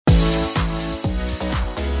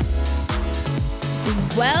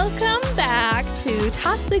Welcome back to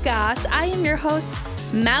Toss the Goss. I am your host,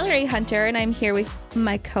 Mallory Hunter, and I'm here with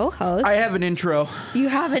my co-host. I have an intro. You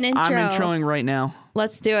have an intro. I'm introing right now.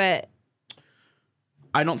 Let's do it.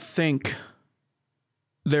 I don't think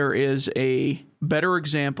there is a better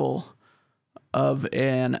example of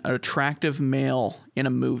an attractive male in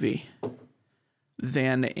a movie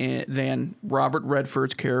than Robert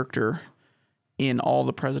Redford's character in All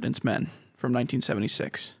the President's Men from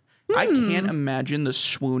 1976. I can't imagine the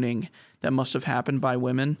swooning that must have happened by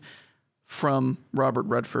women from Robert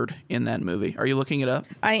Redford in that movie. Are you looking it up?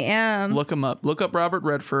 I am. Look him up. Look up Robert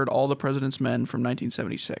Redford, All the President's Men from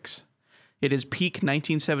 1976. It is peak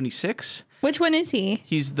 1976. Which one is he?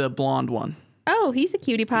 He's the blonde one. Oh, he's a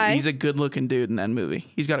cutie pie. He's a good-looking dude in that movie.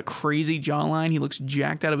 He's got a crazy jawline. He looks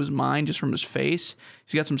jacked out of his mind just from his face.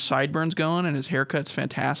 He's got some sideburns going, and his haircut's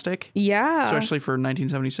fantastic. Yeah. Especially for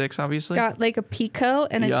 1976, obviously. Got like a peacoat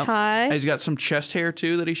and a tie. And he's got some chest hair,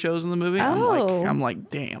 too, that he shows in the movie. Oh. I'm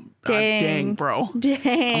like, damn. Dang. Bro.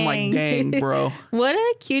 Dang. I'm like, dang, bro. What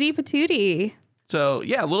a cutie patootie. So,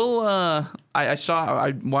 yeah, a little,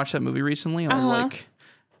 I watched that movie recently, and I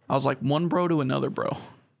was like, one bro to another bro.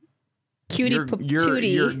 Cutie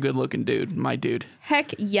patootie. You're a good-looking dude, my dude.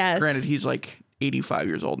 Heck yes. Granted, he's like 85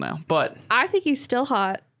 years old now, but I think he's still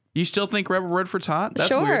hot. You still think Robert Redford's hot? That's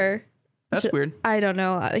sure. Weird. That's weird. I don't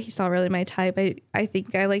know. He's not really my type. I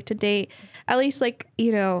think I like to date at least Somebody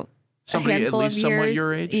a handful at least of somewhat years.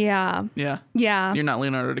 your age? Yeah. Yeah. Yeah. You're not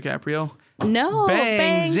Leonardo DiCaprio? No.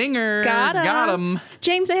 Bang. Zinger. Got him.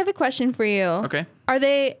 James, I have a question for you. Okay. Are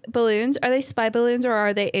they balloons? Are they spy balloons or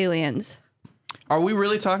are they aliens? Are we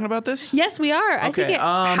really talking about this? Yes, we are. Okay. I think it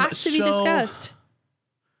has to be discussed.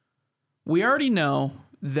 We already know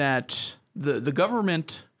that the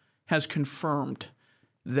government has confirmed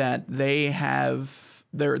that they have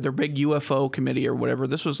their big UFO committee or whatever.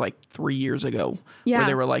 This was like 3 years ago. Yeah. Where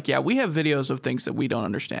they were like, yeah, we have videos of things that we don't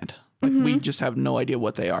understand. Like, we just have no idea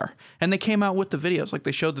what they are. And they came out with the videos. Like,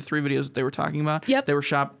 they showed the 3 videos that they were talking about. Yep. They were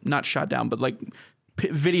not shot down, but like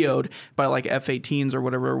videoed by like F-18s or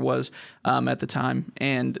whatever it was at the time.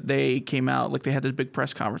 And they came out, like they had this big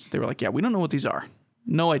press conference. They were like, yeah, we don't know what these are.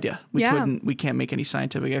 No idea. We can't make any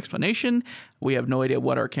scientific explanation. We have no idea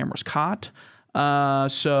what our cameras caught.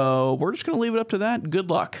 So we're just going to leave it up to that. Good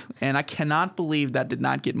luck. And I cannot believe that did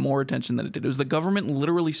not get more attention than it did. It was the government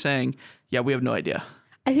literally saying, yeah, we have no idea.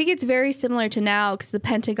 I think it's very similar to now because the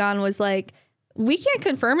Pentagon was like, we can't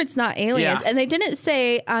confirm it's not aliens. Yeah. And they didn't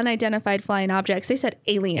say unidentified flying objects. They said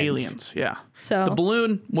aliens. Aliens, yeah. So the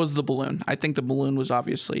balloon was the balloon. I think the balloon was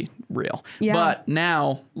obviously real. Yeah. But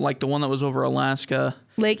now, like the one that was over Alaska.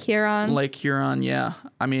 Lake Huron, yeah.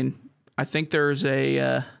 I mean, I think there's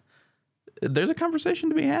a conversation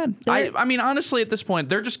to be had. I mean, honestly, at this point,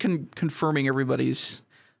 they're just confirming everybody's,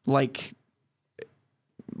 like,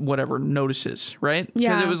 whatever, notices, right?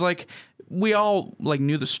 Yeah. Because it was like, we all, like,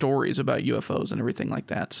 knew the stories about UFOs and everything like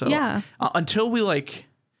that. So yeah. Until we, like,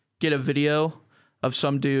 get a video of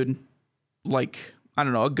some dude, like, I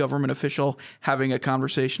don't know, a government official having a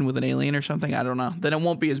conversation with an alien or something, I don't know, then it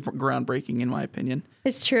won't be as groundbreaking, in my opinion.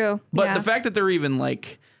 It's true. But the fact that they're even,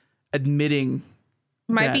 like, admitting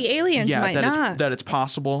might be aliens, might not. That it's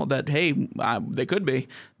possible that, hey, they could be,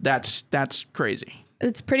 that's crazy.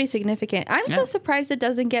 It's pretty significant. I'm so surprised it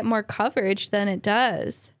doesn't get more coverage than it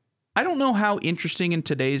does. I don't know how interesting in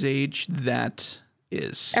today's age that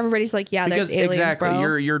is. Everybody's like, yeah, there's aliens, exactly,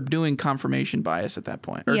 bro. You're doing confirmation bias at that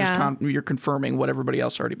point. Or yeah. You're confirming what everybody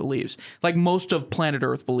else already believes. Like, most of planet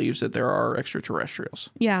Earth believes that there are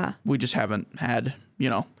extraterrestrials. Yeah. We just haven't had, the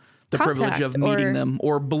contact privilege of meeting them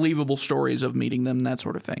or believable stories of meeting them, that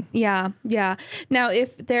sort of thing. Yeah, yeah. Now,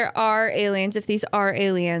 if there are aliens, if these are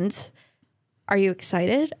aliens, are you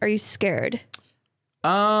excited? Are you scared?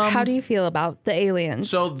 How do you feel about the aliens?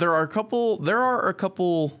 So there are a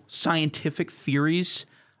couple scientific theories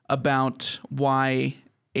about why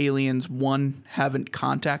aliens, one, haven't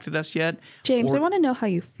contacted us yet. James, I want to know how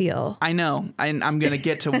you feel. I know. I'm going to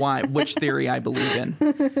get to which theory I believe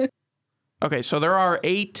in. Okay, so there are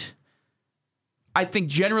 8, I think,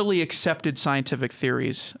 generally accepted scientific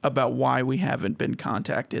theories about why we haven't been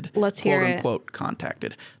contacted. Let's hear it. Quote unquote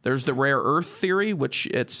contacted. There's the rare earth theory, which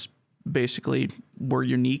it's basically we're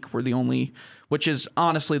unique. We're the only, which is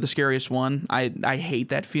honestly the scariest one. I hate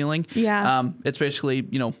that feeling. Yeah. It's basically,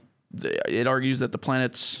 it argues that the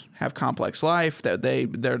planets have complex life, that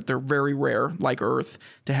they're very rare, like Earth,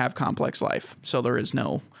 to have complex life. So there is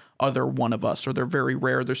no other one of us, or they're very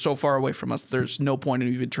rare. They're so far away from us, there's no point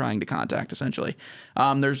in even trying to contact, essentially.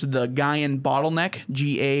 There's the Gaian bottleneck,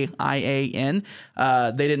 G-A-I-A-N.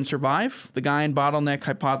 They didn't survive. The Gaian bottleneck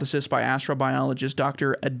hypothesis by astrobiologist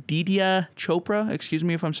Dr. Aditya Chopra, excuse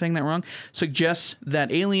me if I'm saying that wrong, suggests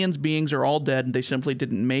that aliens beings are all dead and they simply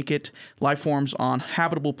didn't make it. Life forms on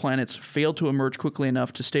habitable planets failed to emerge quickly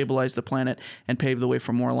enough to stabilize the planet and pave the way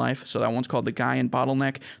for more life. So that one's called the Gaian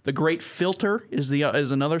bottleneck. The Great Filter is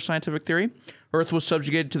another scientific theory. Earth was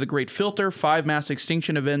subjugated to the Great Filter, 5 mass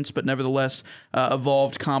extinction events, but nevertheless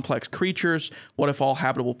evolved complex creatures. What if all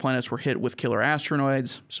habitable planets were hit with killer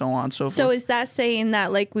asteroids, so on, so forth. So is that saying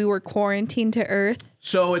that like we were quarantined to Earth?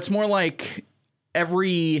 So it's more like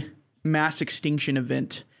every mass extinction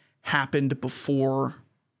event happened before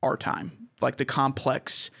our time. Like the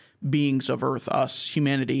complex beings of Earth, us,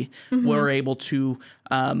 humanity, were able to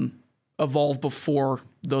evolve before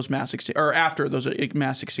those after those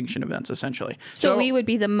mass extinction events, essentially. So we would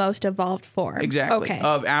be the most evolved form. Exactly. Okay.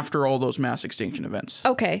 After all those mass extinction events.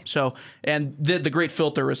 Okay. So, and the Great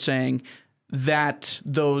Filter is saying that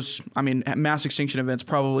mass extinction events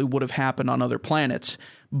probably would have happened on other planets,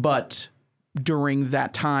 but during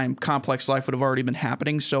that time, complex life would have already been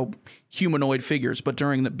happening. So humanoid figures, but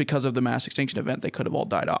because of the mass extinction event, they could have all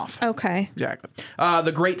died off. Okay. Exactly.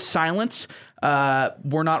 The Great Silence,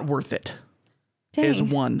 we're not worth it. Dang. Is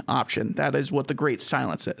one option. That is what the Great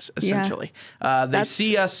Silence is, essentially. They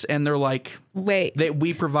see us and they're like, wait,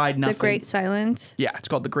 we provide nothing. The Great Silence? Yeah, it's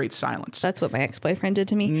called the Great Silence. That's what my ex-boyfriend did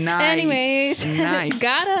to me. Nice. Anyways. Nice.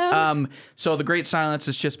 Got him. So the Great Silence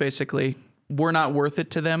is just basically, we're not worth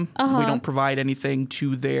it to them. We don't provide anything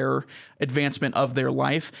to their advancement of their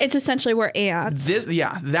life. It's essentially we're ants.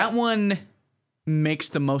 That one makes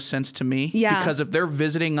the most sense to me. Yeah. Because if they're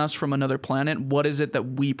visiting us from another planet, what is it that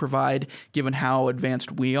we provide given how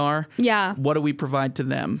advanced we are? Yeah. What do we provide to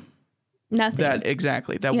them? Nothing.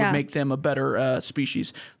 That would make them a better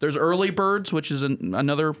species. There's early birds, which is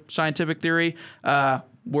another scientific theory.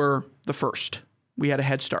 We're the first. We had a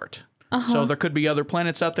head start. So there could be other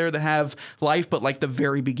planets out there that have life, but like the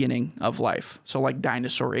very beginning of life. So like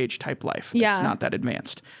dinosaur age type life. Yeah. It's not that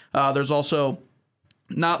advanced. There's also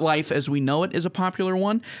not life as we know it is a popular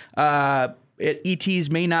one. ETs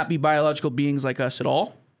may not be biological beings like us at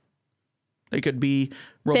all. They could be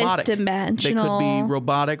robotic. Fifth dimensional. They could be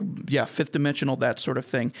robotic. Yeah, fifth dimensional, that sort of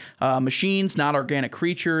thing. Machines, not organic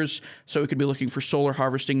creatures. So we could be looking for solar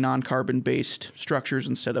harvesting, non-carbon based structures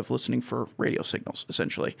instead of listening for radio signals,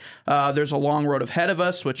 essentially. There's a long road ahead of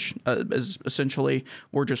us, which is essentially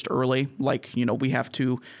we're just early. Like, we have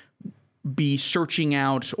to be searching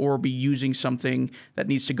out or be using something that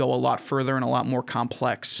needs to go a lot further and a lot more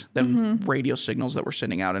complex than radio signals that we're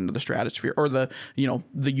sending out into the stratosphere or the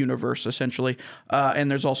universe, essentially.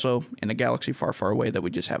 And there's also in a galaxy far, far away that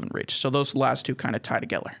we just haven't reached. So those last two kind of tie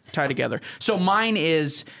together. So mine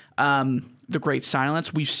is the Great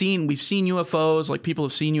Silence. We've seen UFOs, like people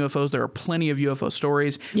have seen UFOs. There are plenty of UFO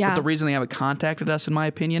stories. Yeah. But the reason they haven't contacted us, in my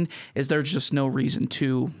opinion, is there's just no reason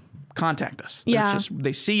to contact us.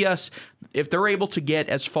 They see us. If they're able to get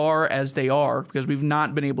as far as they are, because we've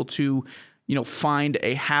not been able to find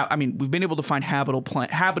we've been able to find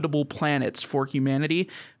habitable planets for humanity,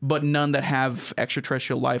 but none that have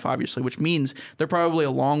extraterrestrial life, obviously, which means they're probably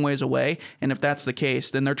a long ways away. And if that's the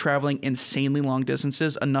case, then they're traveling insanely long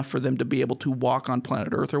distances, enough for them to be able to walk on planet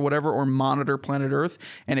Earth or whatever, or monitor planet Earth.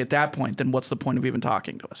 And at that point, then what's the point of even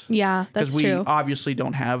talking to us? Yeah, that's true. Because we obviously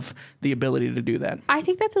don't have the ability to do that. I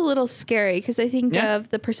think that's a little scary because I think of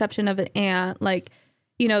the perception of an ant, like,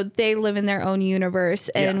 they live in their own universe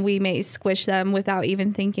and we may squish them without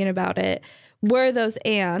even thinking about it. We're those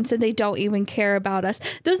ants and they don't even care about us.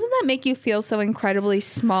 Doesn't that make you feel so incredibly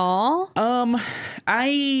small?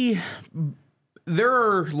 There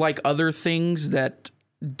are like other things that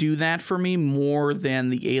do that for me more than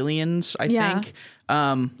the aliens, I think.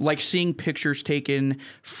 Like seeing pictures taken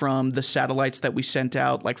from the satellites that we sent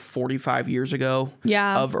out like 45 years ago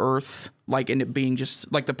of Earth, and it being just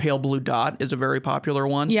like the pale blue dot is a very popular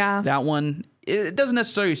one. Yeah. That one, it doesn't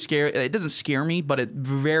necessarily scare me, but it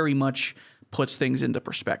very much puts things into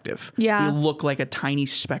perspective. Yeah. You look like a tiny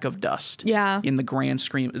speck of dust in the grand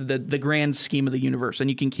scheme, the grand scheme of the universe. And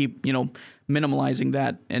you can keep, minimalizing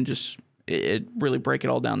that and just it really break it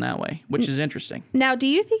all down that way, which is interesting. Now, do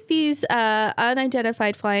you think these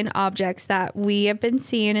unidentified flying objects that we have been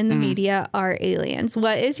seeing in the media are aliens?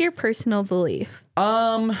 What is your personal belief?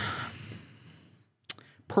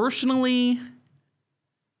 Personally,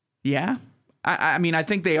 yeah. I mean, I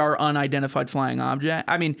think they are unidentified flying object.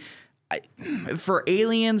 I mean, for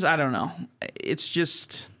aliens, I don't know. It's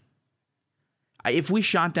just, if we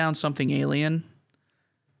shot down something alien,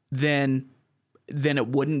 then it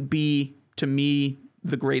wouldn't be, to me,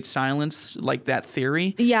 the Great Silence, like that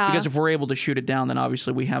theory. Yeah. Because if we're able to shoot it down, then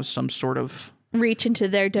obviously we have some sort of reach into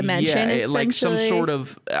their dimension. Yeah, like some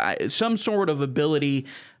sort of ability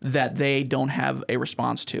that they don't have a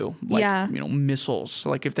response to. Like, missiles.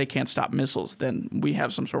 Like if they can't stop missiles, then we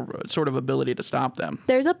have some sort of ability to stop them.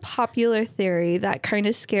 There's a popular theory that kind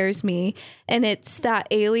of scares me, and it's that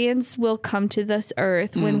aliens will come to this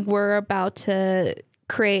Earth when we're about to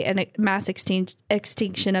create a mass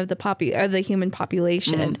extinction of the human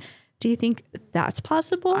population. Do you think that's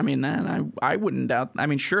possible? I mean, I wouldn't doubt. I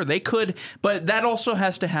mean, sure, they could, but that also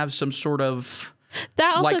has to have some sort of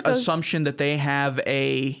assumption that they have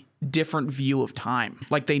a different view of time.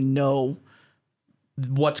 Like they know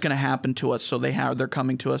what's going to happen to us, so they're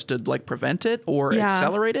coming to us to like prevent it or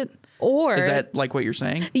accelerate it. Or is that like what you're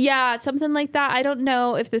saying? Yeah, something like that. I don't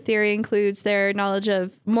know if the theory includes their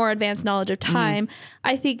more advanced knowledge of time.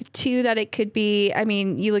 I think too that it could be, I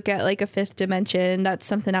mean, you look at like a fifth dimension, that's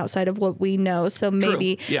something outside of what we know. So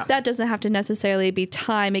maybe that doesn't have to necessarily be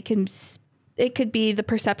time. It could be the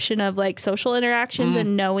perception of like social interactions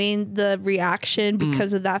and knowing the reaction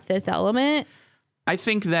because of that fifth element. I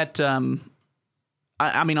think that, I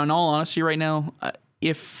mean, in all honesty right now,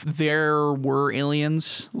 if there were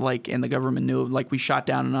aliens, like, and the government knew, like, we shot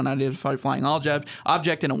down an unidentified flying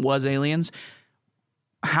object and it was aliens,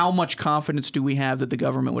 how much confidence do we have that the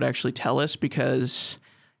government would actually tell us? Because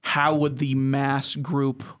how would the mass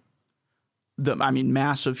group,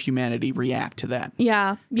 mass of humanity react to that?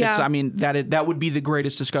 Yeah. I mean, that would be the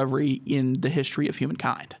greatest discovery in the history of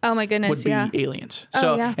humankind. Oh my goodness, would be aliens.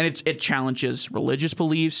 So, and it challenges religious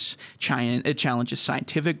beliefs. It challenges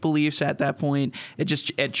scientific beliefs at that point. It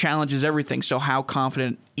challenges everything. So how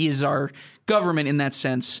confident is our government in that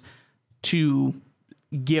sense to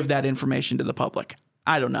give that information to the public?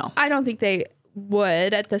 I don't know. I don't think they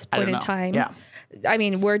would at this point in time. Yeah. I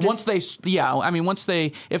mean,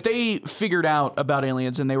 if they figured out about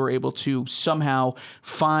aliens and they were able to somehow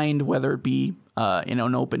find, whether it be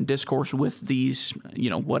an open discourse with these,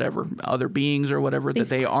 whatever other beings or whatever, these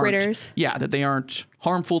that they critters. that they aren't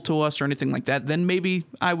harmful to us or anything like that, then maybe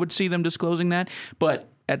I would see them disclosing that. But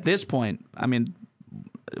at this point, I mean,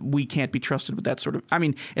 we can't be trusted with that sort of. I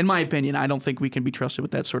mean, in my opinion, I don't think we can be trusted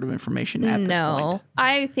with that sort of information at this point. No,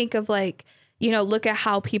 I think of like, look at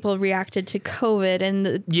how people reacted to COVID and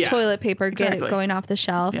the toilet paper going off the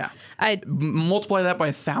shelf. Yeah, I'd multiply that by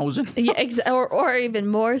 1,000. or even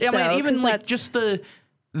more so. I mean, even like just the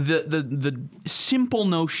simple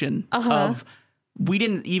notion of we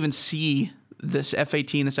didn't even see this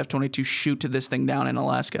F-18, this F-22 shoot to this thing down in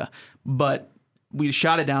Alaska, but we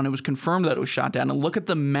shot it down. It was confirmed that it was shot down. And look at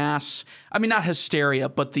the mass. I mean, not hysteria,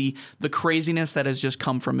 but the craziness that has just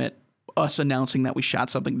come from it. Us announcing that we shot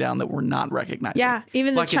something down that we're not recognizing. Yeah,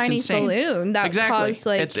 even the Chinese balloon that caused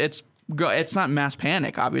like it's not mass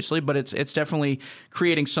panic, obviously, but it's definitely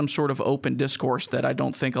creating some sort of open discourse that I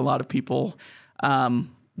don't think a lot of people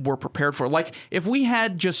were prepared for. Like if we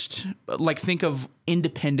had just like think of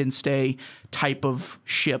Independence Day type of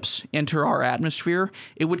ships enter our atmosphere,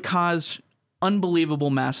 it would cause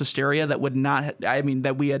unbelievable mass hysteria that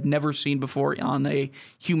we had never seen before on a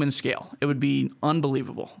human scale. It would be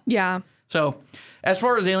unbelievable. Yeah. So as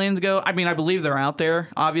far as aliens go, I mean, I believe they're out there,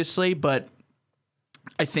 obviously, but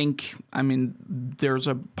there's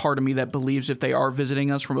a part of me that believes if they are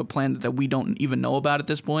visiting us from a planet that we don't even know about at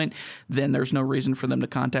this point, then there's no reason for them to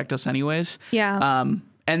contact us anyways. Yeah.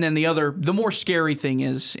 And then the more scary thing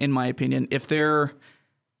is, in my opinion, if they're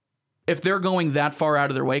going that far out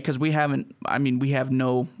of their way, because we've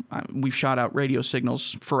shot out radio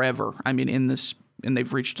signals forever. I mean, and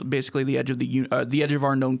they've reached basically the edge of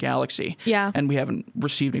our known galaxy. Yeah. And we haven't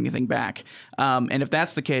received anything back. And if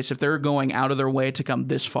that's the case, if they're going out of their way to come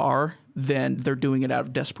this far, then they're doing it out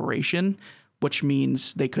of desperation, which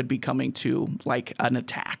means they could be coming to like an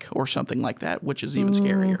attack or something like that, which is even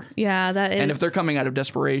scarier. Yeah, that is. And if they're coming out of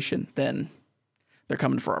desperation, then they're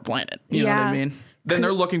coming for our planet. You know what I mean? Then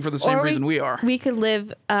they're looking for the same reason we are. We could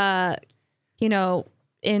live,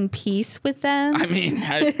 in peace with them. I mean,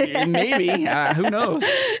 maybe. Who knows?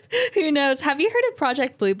 Who knows? Have you heard of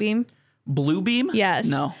Project Bluebeam? Bluebeam? Yes.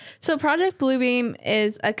 No. So Project Bluebeam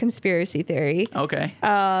is a conspiracy theory. Okay.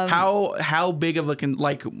 How big of a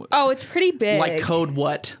it's pretty big. Like code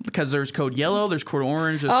what? Because there's code yellow, there's code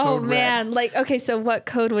orange, there's code red. Like okay, so what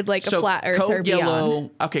code would a flat earther code be yellow,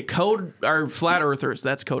 on? Okay, code or flat earthers,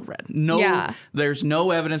 that's code red. No, there's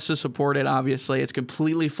no evidence to support it, obviously. It's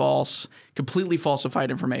completely false, completely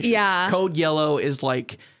falsified information. Yeah. Code yellow is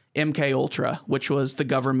like MK Ultra, which was the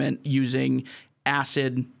government using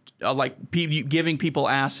acid, giving people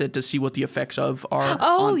acid to see what the effects of are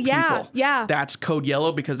on people. Yeah. That's code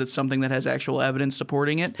yellow because it's something that has actual evidence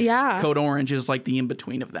supporting it. Yeah. Code orange is like the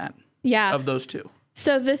in-between of that. Yeah. Of those two.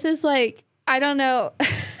 So this is like, I don't know.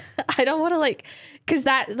 I don't want to like, because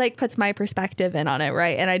that like puts my perspective in on it,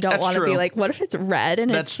 right? And I don't want to be like, what if it's red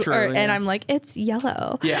and That's it's true, and I'm like, it's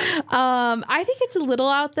yellow. Yeah. I think it's a little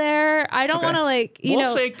out there. I don't want to like,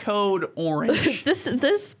 we'll say code orange.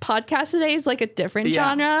 This podcast today is like a different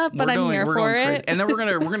genre, but I'm here for it. Crazy. And then we're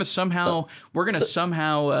gonna somehow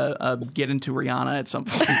get into Rihanna at some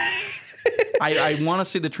point. I want to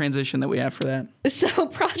see the transition that we have for that. So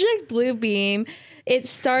Project Bluebeam, it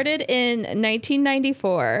started in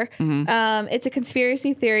 1994. Mm-hmm. It's a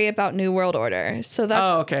conspiracy theory about New World Order. So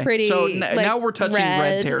that's pretty. So now we're touching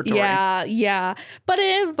red territory. Yeah. But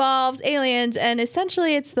it involves aliens, and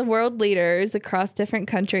essentially it's the world leaders across different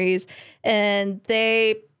countries, and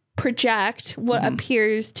they project what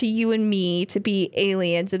appears to you and me to be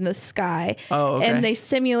aliens in the sky. And they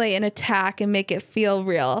simulate an attack and make it feel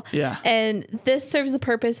real. Yeah. And this serves the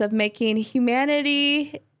purpose of making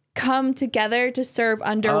humanity come together to serve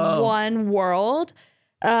under one world.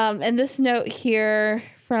 And this note here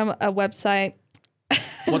from a website.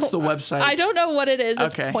 What's the website? I don't know what it is.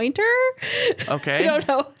 It's Pointer. Okay. I don't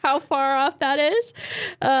know how far off that is.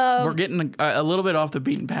 We're getting a little bit off the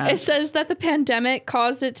beaten path. It says that the pandemic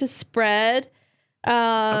caused it to spread.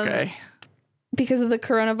 Because of the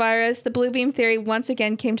coronavirus. The Bluebeam theory once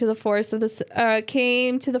again came to the fore as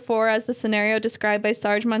the scenario described by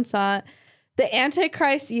Sarge Monsant. The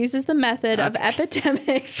Antichrist uses the method of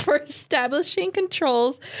epidemics for establishing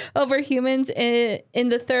controls over humans in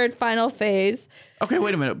the third final phase. Okay,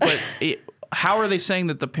 wait a minute. But how are they saying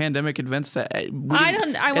that the pandemic advanced that? I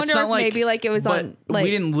wonder if maybe like it was on. Like,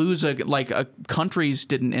 we didn't lose countries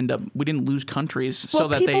didn't end up. We didn't lose countries so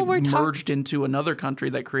that they merged into another country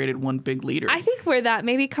that created one big leader. I think where that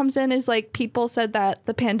maybe comes in is like people said that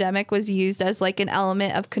the pandemic was used as like an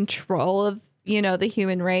element of control of the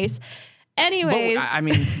human race. Anyways, but, I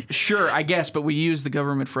mean, sure, I guess, but we use the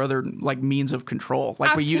government for other like means of control.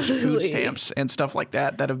 Like we use food stamps and stuff like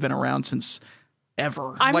that have been around since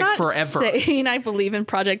ever. I'm like not forever. saying I believe in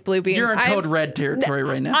Project Bluebeam. You're in code red territory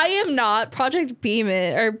right now. I am not. Project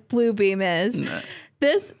Bluebeam is. No.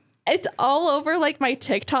 It's all over like my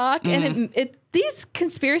TikTok, and these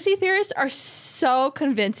conspiracy theorists are so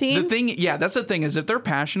convincing. That's the thing is if they're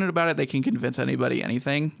passionate about it, they can convince anybody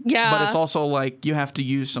anything. Yeah. But it's also like you have to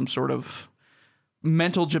use some sort of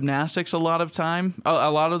mental gymnastics a lot of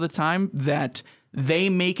the time that they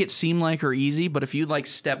make it seem like are easy. But if you like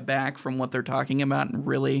step back from what they're talking about and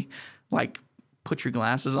really like put your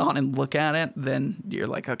glasses on and look at it, then you're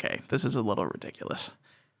like, okay, this is a little ridiculous.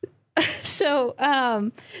 So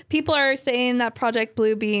people are saying that Project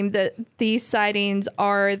Bluebeam, that these sightings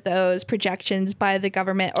are those projections by the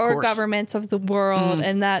government or governments of the world,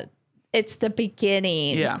 and that it's the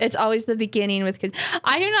beginning. Yeah. It's always the beginning with kids.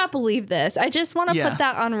 I do not believe this. I just want to put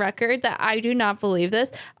that on record that I do not believe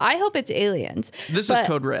this. I hope it's aliens. This is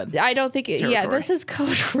code red. I don't think this is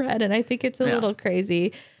code red, and I think it's a little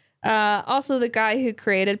crazy. Also, the guy who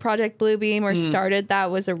created Project Bluebeam or started that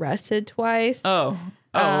was arrested twice.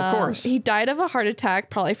 Of course. He died of a heart attack,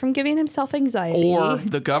 probably from giving himself anxiety. Or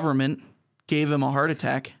the government gave him a heart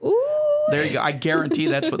attack. Ooh. There you go. I guarantee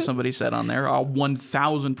that's what somebody said on there.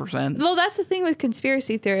 1,000%. Well, that's the thing with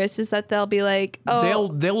conspiracy theorists is that they'll be like,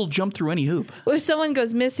 they'll jump through any hoop. If someone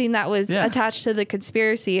goes missing that was attached to the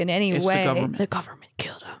conspiracy in any way, the government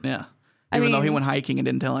killed him. Yeah. Even though he went hiking and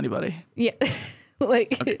didn't tell anybody. Yeah.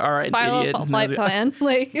 All right, file idiot. a flight plan.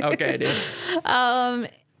 Okay, dude.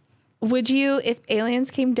 Would you, if aliens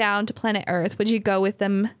came down to planet Earth, would you go with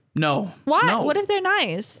them? No. Why? No. What if they're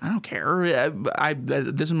nice? I don't care.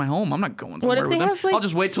 This is my home. I'm not going somewhere what if with they them. have, I'll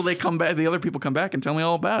just wait till they come back. The other people come back and tell me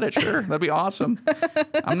all about it. Sure, that'd be awesome.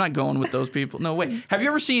 I'm not going with those people. No, wait. Have you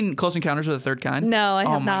ever seen Close Encounters of the Third Kind? No, I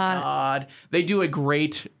have not. Oh my God. They do a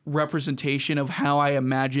great representation of how I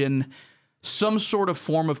imagine some sort of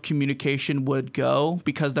form of communication would go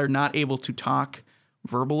because they're not able to talk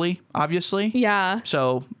verbally, obviously. Yeah.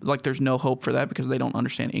 So, there's no hope for that because they don't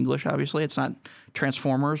understand English, obviously. It's not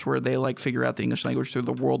Transformers where they, figure out the English language through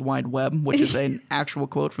the World Wide Web, which is an actual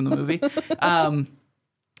quote from the movie.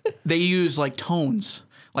 They use, tones,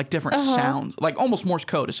 different sounds, almost Morse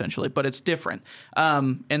code, essentially, but it's different.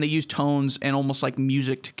 And they use tones and almost like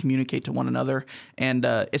music to communicate to one another. And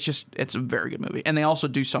it's a very good movie. And they also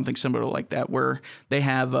do something similar like that where they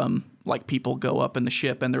have, people go up in the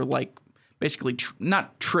ship and they're, basically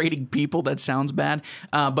not trading people, that sounds bad,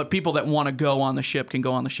 but people that want to go on the ship can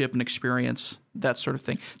go on the ship and experience that sort of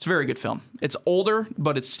thing. It's a very good film. It's older,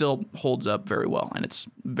 but it still holds up very well, and it's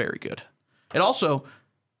very good. It also,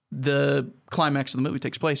 the climax of the movie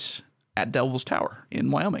takes place at Devil's Tower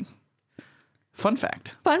in Wyoming. Fun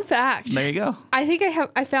fact. Fun fact. There you go. I think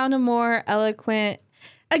I found a more eloquent.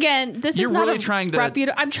 Again, this is not really trying to.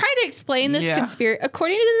 I'm trying to explain this conspiracy.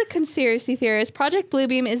 According to the conspiracy theorists, Project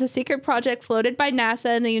Bluebeam is a secret project floated by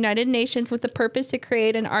NASA and the United Nations with the purpose to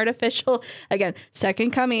create an artificial, again,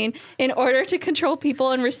 second coming, in order to control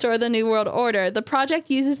people and restore the New World Order. The project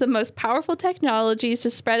uses the most powerful technologies to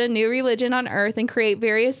spread a new religion on Earth and create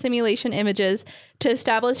various simulation images to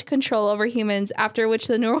establish control over humans, after which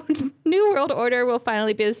the New World Order will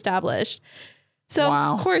finally be established. So,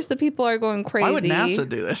 Of course, the people are going crazy. Why would NASA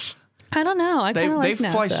do this? I don't know. They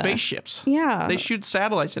fly spaceships. Yeah. They shoot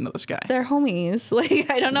satellites into the sky. They're homies.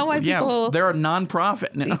 Like, I don't know why people... Yeah, they're a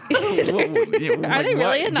nonprofit now. Are they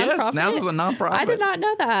really a nonprofit? Yes, NASA's a nonprofit. I did not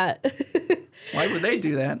know that. Why would they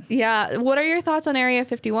do that? Yeah. What are your thoughts on Area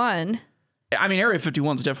 51? I mean, Area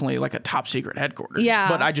 51 is definitely like a top secret headquarters. Yeah.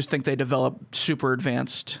 But I just think they develop super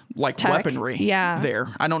advanced tech, weaponry there.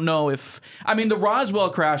 I don't know if... I mean, the Roswell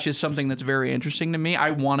crash is something that's very interesting to me.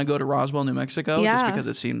 I want to go to Roswell, New Mexico, just because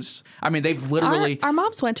it seems... I mean, they've literally... Our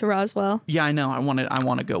moms went to Roswell. Yeah, I know. I want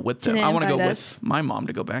to go with them. I want to go with my mom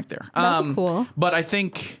to go back there. That'd be cool. But I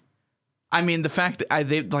think... I mean, the fact that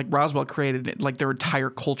they Roswell created it, like their entire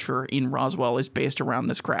culture in Roswell is based around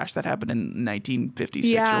this crash that happened in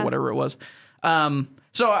 1956 or whatever it was.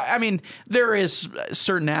 So, I mean, there is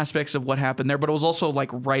certain aspects of what happened there, but it was also like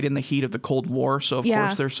right in the heat of the Cold War. So, of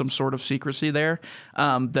course, there's some sort of secrecy there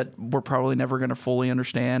that we're probably never going to fully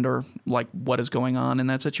understand, or like what is going on in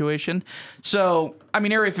that situation. So, I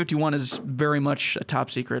mean, Area 51 is very much a top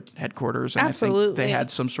secret headquarters. And Absolutely. I think they had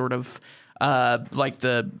some sort of like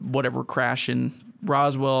the whatever crash in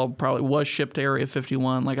Roswell probably was shipped to Area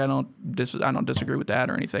 51. Like I don't disagree with that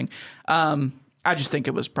or anything. I just think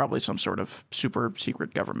it was probably some sort of super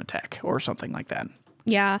secret government tech or something like that.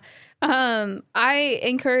 Yeah. I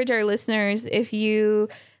encourage our listeners, if you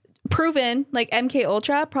proven like MK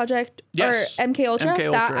Ultra project or MK Ultra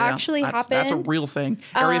that actually happened. That's a real thing.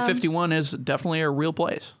 Area 51 is definitely a real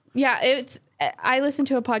place. Yeah, I listened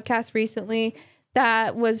to a podcast recently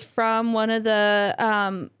that was from one of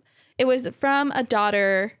the it was from a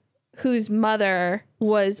daughter whose mother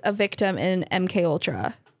was a victim in MK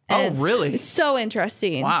Ultra. And oh, really? It's so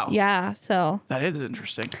interesting. Wow. Yeah. So that is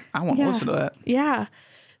interesting. I want to listen to that. Yeah.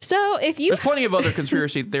 So if you... There's plenty of other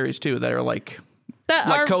conspiracy theories, too, that are like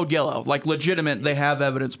Code Yellow. Like legitimate, they have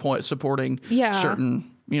evidence supporting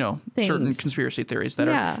certain, certain conspiracy theories that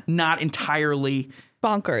are not entirely...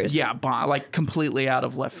 bonkers. Yeah, like completely out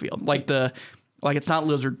of left field. Like it's not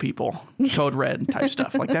lizard people, Code Red type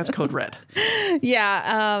stuff. Like that's Code Red.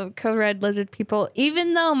 Yeah, Code Red lizard people.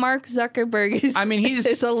 Even though Mark Zuckerberg is,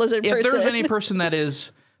 is a lizard person. If there's any person that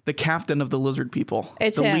is the captain of the lizard people,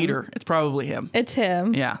 the leader, it's probably him. It's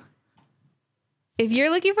him. Yeah. If you're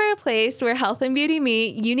looking for a place where health and beauty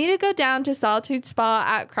meet, you need to go down to Solitude Spa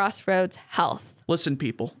at Crossroads Health. Listen,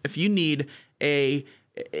 people, if you need a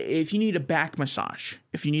back massage,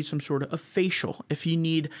 if you need some sort of a facial, if you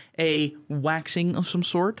need a waxing of some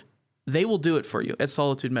sort, they will do it for you at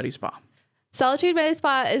Solitude Medi Spa. Solitude Medi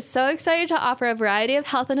Spa is so excited to offer a variety of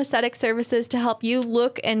health and aesthetic services to help you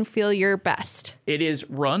look and feel your best. It is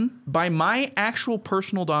run by my actual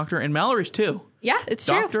personal doctor, and Mallory's too. Yeah, it's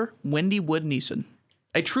true. Dr. Wendy Wood Neeson,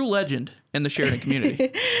 a true legend in the Sheridan community.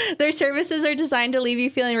 Their services are designed to leave you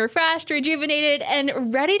feeling refreshed, rejuvenated,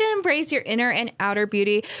 and ready to embrace your inner and outer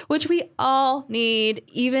beauty, which we all need,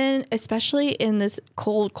 especially in this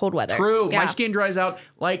cold weather. True. Yeah. My skin dries out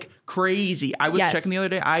like crazy. I was checking the other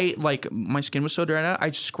day. My skin was so dried out,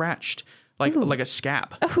 I scratched like a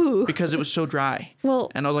scab because it was so dry. Well,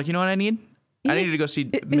 and I was like, you know what I need? I needed to go see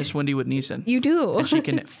Miss Wendy Wood Neeson. You do. And she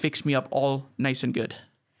can fix me up all nice and good.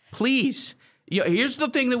 Please. Here's the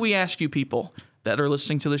thing that we ask you people that are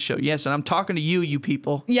listening to this show. Yes, and I'm talking to you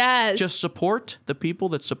people. Yes. Just support the people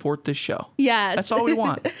that support this show. Yes. That's all we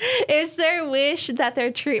want. It's their wish that their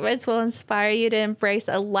treatments will inspire you to embrace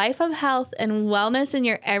a life of health and wellness in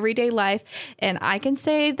your everyday life. And I can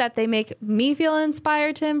say that they make me feel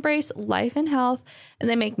inspired to embrace life and health, and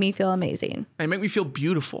they make me feel amazing. They make me feel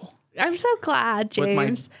beautiful. I'm so glad, James. With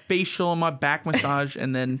my facial and my back massage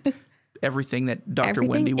and then... everything that Dr.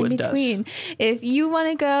 Wendy Wood does. If you want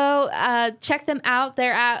to go check them out,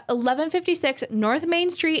 they're at 1156 North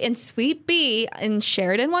Main Street in Suite B in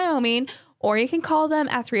Sheridan, Wyoming, or you can call them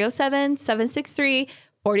at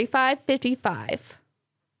 307-763-4555.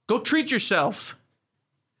 Go treat yourself.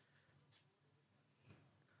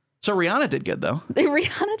 So Rihanna did good, though.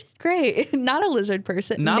 Rihanna did great. Not a lizard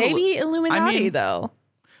person. Maybe Illuminati, though.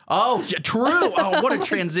 Oh, yeah, true. Oh, what a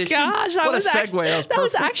transition. Gosh, what a segue. That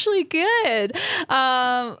was actually good.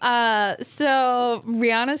 So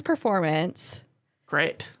Rihanna's performance.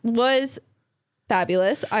 Great. Was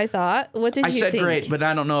fabulous, I thought. What did you think? I said great, but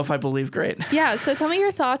I don't know if I believe great. Yeah, so tell me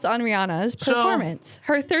your thoughts on Rihanna's performance.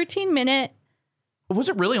 Her 13-minute. Was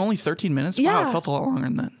it really only 13 minutes? Yeah. Wow, it felt a lot longer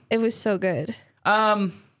than that. It was so good.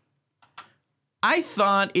 I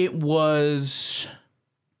thought it was...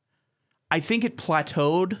 I think it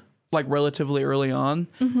plateaued like relatively early on,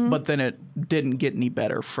 but then it didn't get any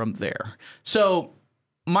better from there. So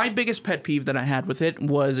my biggest pet peeve that I had with it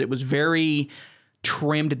was very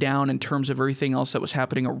trimmed down in terms of everything else that was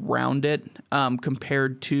happening around it,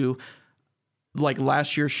 compared to like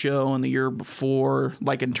last year's show and the year before,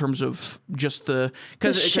 like in terms of just the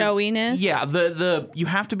showiness. Yeah, the you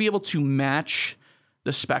have to be able to match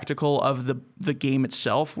the spectacle of the game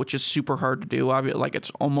itself, which is super hard to do. Obviously, like it's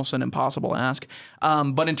almost an impossible ask.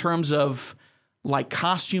 But in terms of like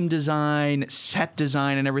costume design, set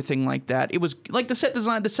design, and everything like that, it was like the set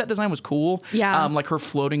design. The set design was cool. Yeah. Like her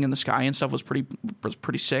floating in the sky and stuff was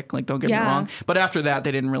pretty sick. Like don't get me wrong. But after that,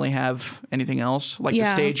 they didn't really have anything else. Like the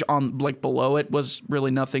stage on like below it was really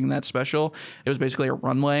nothing that special. It was basically a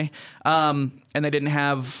runway. And they didn't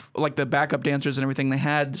have like the backup dancers and everything. They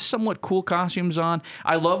had somewhat cool costumes on.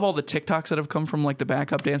 I love all the TikToks that have come from like the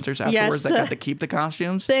backup dancers afterwards that got to keep the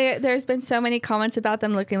costumes. There's been so many comments about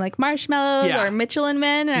them looking like marshmallows or Michelin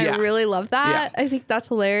Men, and I really love that. I think that's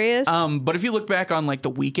hilarious. But if you look back on like the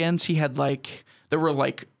weekends, he had there were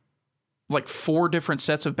like 4 different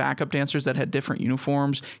sets of backup dancers that had different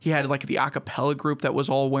uniforms. He had like the a cappella group that was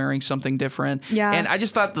all wearing something different. Yeah. And I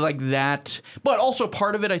just thought like that, but also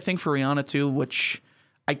part of it, I think for Rihanna too, which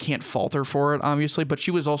I can't fault her for it, obviously, but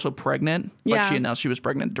she was also pregnant. Like she announced she was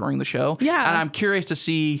pregnant during the show. Yeah. And I'm curious to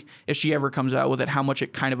see if she ever comes out with it, how much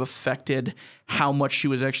it kind of affected how much she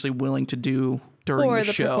was actually willing to do during the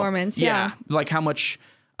show. Performance. Yeah. Like how much,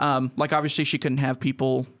 like obviously she couldn't have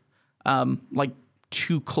people, like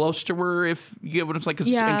too close to her, if you get what I'm saying,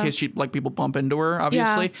 because in case she like people bump into her,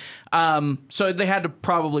 obviously. So they had to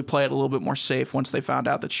probably play it a little bit more safe once they found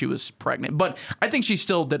out that she was pregnant. But I think she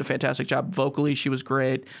still did a fantastic job vocally. She was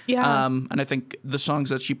great. Yeah. And I think the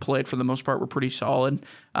songs that she played for the most part were pretty solid.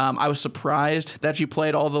 I was surprised that she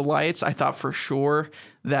played All the Lights. I thought for sure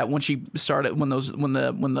that when she started, when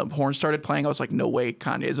the horn started playing, I was like, no way,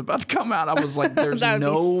 Kanye is about to come out. I was like, there's that would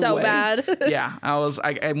no be so way. bad. Yeah.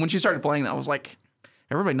 And when she started playing that, I was like,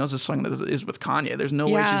 everybody knows this song that is with Kanye. There's no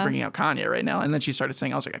way she's bringing out Kanye right now. And then she started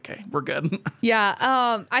singing. I was like, okay, we're good. Yeah.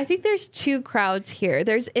 I think there's 2 crowds here.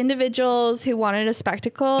 There's individuals who wanted a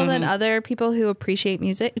spectacle and then other people who appreciate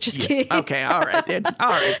music. Just kidding. Okay. All right, dude.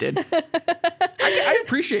 I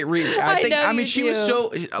appreciate Riri. I mean, she was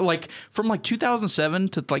so like from like 2007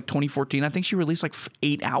 to like 2014. I think she released like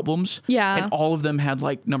 8 albums. Yeah. And all of them had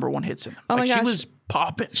like #1 hits in them. Oh my gosh. She was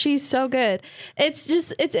popping. She's so good.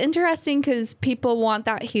 It's interesting because people want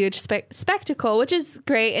that huge spectacle, which is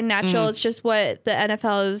great and natural. It's just what the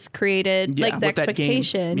NFL has created, like the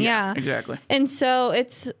expectation. Yeah, exactly. And so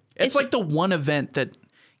it's like the one event that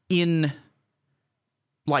in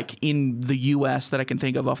the US that I can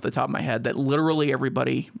think of off the top of my head that literally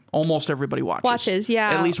almost everybody watches.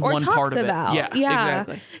 Yeah. At least one part of it. Yeah,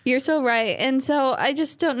 exactly. You're so right. And so I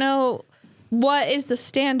just don't know what is the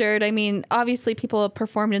standard? I mean, obviously people have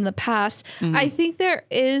performed in the past. I think there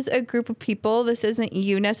is a group of people, this isn't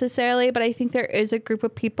you necessarily, but I think there is a group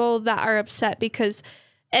of people that are upset because,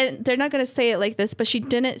 and they're not going to say it like this, but she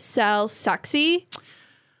didn't sell sexy.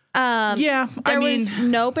 She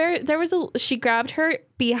grabbed her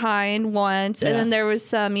behind once and then there was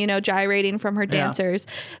some, gyrating from her dancers.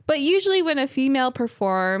 But usually when a female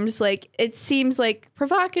performs, like it seems like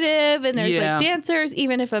provocative and there's like dancers,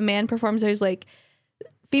 even if a man performs, there's like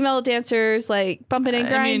female dancers like bumping and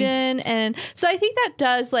grinding. And so I think that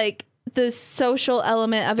does like the social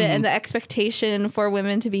element of it and the expectation for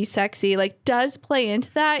women to be sexy, like does play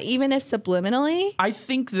into that, even if subliminally. I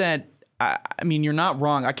think that, I mean, you're not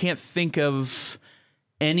wrong. I can't think of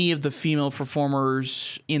any of the female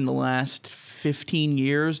performers in the last 15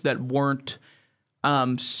 years that weren't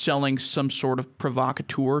selling some sort of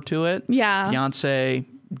provocateur to it. Yeah. Beyonce,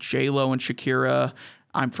 J-Lo, and Shakira.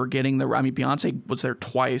 I'm forgetting Beyonce was there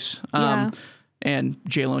twice. And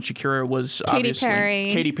J-Lo and Shakira was obviously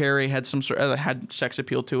Katy Perry had some sort had sex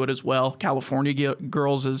appeal to it as well. California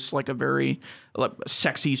Girls is like a very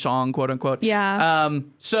sexy song, quote unquote. Yeah.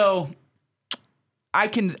 So I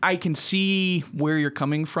can see where you're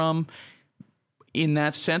coming from in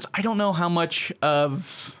that sense. I don't know how much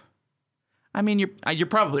of I mean, you're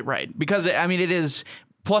probably right, because I mean, it is,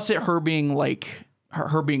 plus her being like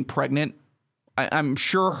her being pregnant. I'm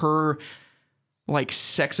sure her like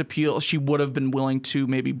sex appeal, she would have been willing to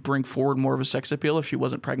maybe bring forward more of a sex appeal if she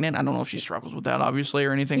wasn't pregnant. I don't know if she struggles with that, obviously,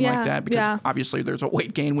 or anything like that, because obviously there's a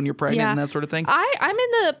weight gain when you're pregnant and that sort of thing. I'm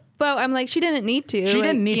in the boat. I'm like, she didn't need to. She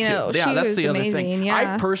didn't need to. Yeah, that's the other thing.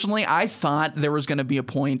 Yeah. I thought there was going to be a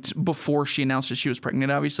point before she announced that she was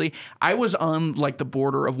pregnant, obviously. I was on like the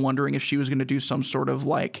border of wondering if she was going to do some sort of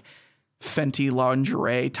like Fenty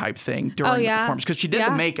lingerie type thing during the performance, because she did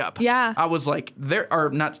the makeup. Yeah, I was like, there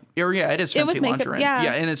are not. Or it is Fenty lingerie.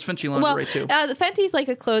 Yeah, and it's Fenty lingerie too. The Fenty's like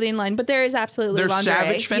a clothing line, but there is absolutely there's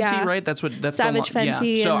lingerie. Savage Fenty, right? That's Savage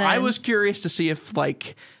Fenty. Yeah. So I was curious to see if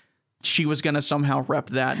like she was going to somehow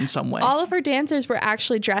rep that in some way. All of her dancers were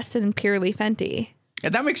actually dressed in purely Fenty.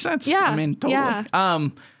 Yeah, that makes sense. Yeah, I mean, totally. Yeah.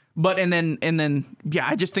 But and then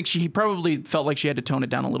I just think she probably felt like she had to tone it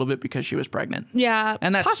down a little bit because she was pregnant. Yeah,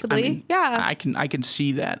 and that's possibly. I mean, I can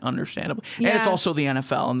see that understandably. Yeah. And it's also the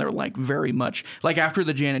NFL, and they're like very much like after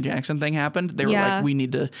the Janet Jackson thing happened, they were like, we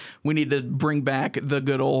need to bring back the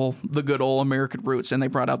good old American roots, and they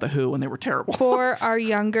brought out the Who, and they were terrible. For our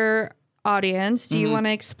younger audience, do you want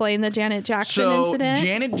to explain the Janet Jackson incident?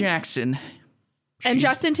 Janet Jackson. And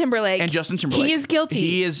Justin Timberlake. He is guilty.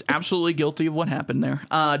 He is absolutely guilty of what happened there.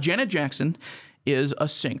 Janet Jackson is a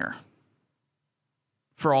singer,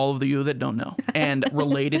 for all of you that don't know, and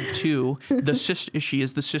related to the sister. She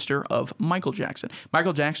is the sister of Michael Jackson.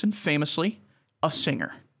 Michael Jackson, famously a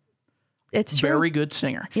singer. It's true. Very good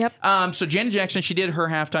singer. Yep. So Janet Jackson, she did her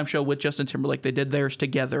halftime show with Justin Timberlake. They did theirs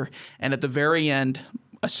together, and at the very end,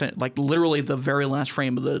 like literally the very last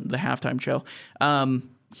frame of the halftime show,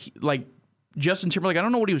 Justin Timberlake, I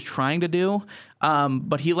don't know what he was trying to do,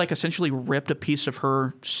 but he like essentially ripped a piece of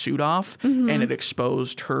her suit off and it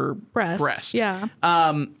exposed her breast. Yeah.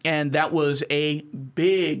 And that was a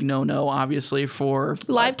big no-no, obviously, for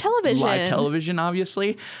live television. Live television,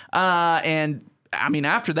 obviously. And I mean,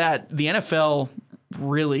 after that, the NFL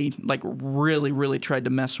really tried to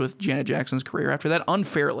mess with Janet Jackson's career after that,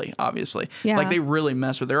 unfairly, obviously. Yeah. Like they really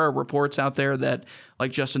messed with. There are reports out there that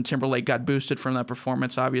like Justin Timberlake got boosted from that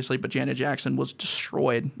performance, obviously, but Janet Jackson was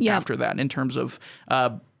destroyed after that in terms of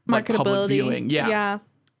like public viewing. Yeah.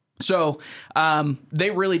 So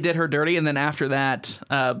they really did her dirty, and then after that,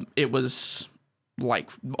 it was like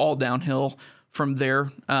all downhill from there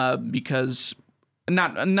because.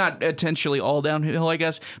 Not intentionally all downhill, I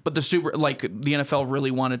guess, but the NFL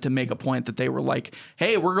really wanted to make a point that they were like,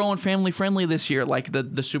 hey, we're going family friendly this year. Like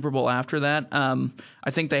the Super Bowl after that,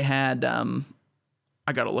 I think they had,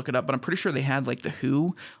 I got to look it up, but I'm pretty sure they had like the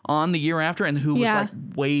Who on the year after, and the Who was like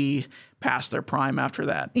way past their prime after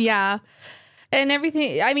that. Yeah. And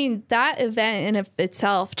everything, I mean, that event in of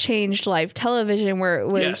itself changed live television, where it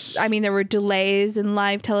was, I mean, there were delays in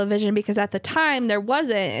live television because at the time there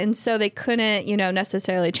wasn't. And so they couldn't,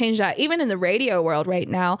 necessarily change that. Even in the radio world right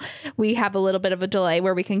now, we have a little bit of a delay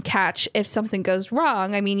where we can catch if something goes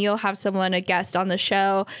wrong. I mean, you'll have someone, a guest on the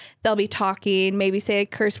show, they'll be talking, maybe say a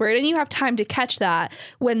curse word, and you have time to catch that.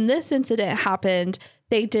 When this incident happened,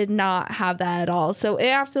 they did not have that at all. So it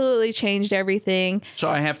absolutely changed everything. So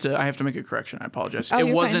I have to make a correction. I apologize. It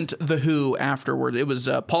wasn't the Who afterward. It was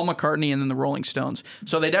Paul McCartney and then the Rolling Stones.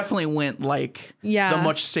 So they definitely went like the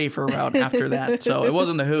much safer route after that. So it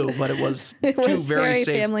wasn't the Who, but it was two very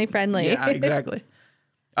safe, family friendly. Yeah, exactly.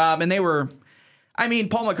 And they were, I mean,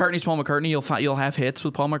 Paul McCartney's Paul McCartney. You'll have hits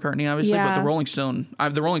with Paul McCartney, obviously, but the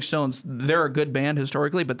Rolling Stones, they're a good band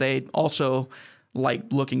historically, but they also, like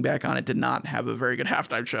looking back on it, did not have a very good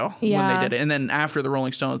halftime show when they did it. And then after the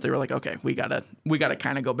Rolling Stones, they were like, okay, we gotta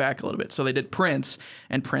kind of go back a little bit. So they did Prince,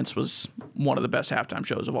 and Prince was one of the best halftime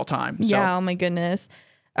shows of all time. Yeah, oh my goodness.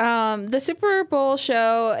 The Super Bowl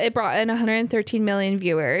show, it brought in 113 million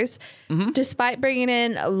viewers. Despite bringing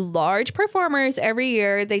in large performers every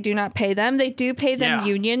year, they do not pay them. They do pay them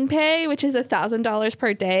union pay, which is $1,000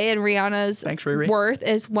 per day, and Rihanna's worth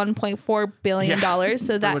is $1.4 billion.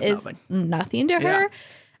 So that is nothing to her.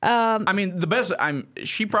 I mean, the best.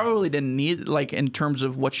 She probably didn't need, like, in terms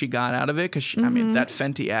of what she got out of it, because I mean, that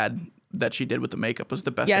Fenty ad that she did with the makeup was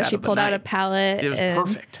the best. Yeah, she pulled out a palette. It was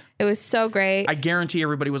perfect. It was so great. I guarantee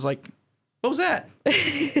everybody was like, what was that?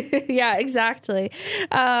 Yeah, exactly.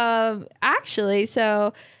 Actually,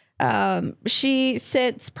 so she,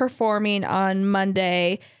 since performing on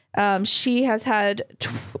Monday, she has had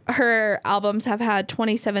her albums have had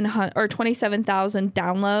 27,000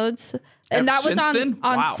 downloads. And that was on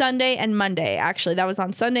Sunday and Monday, actually. That was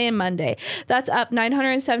on Sunday and Monday. That's up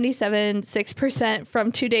 977.6%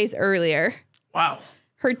 from 2 days earlier. Wow.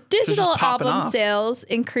 Her digital album sales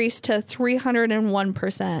increased to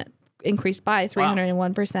 301%. increased by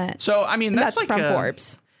 301%. So, I mean, that's like from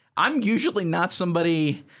Forbes. I'm usually not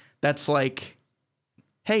somebody that's like,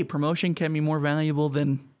 hey, promotion can be more valuable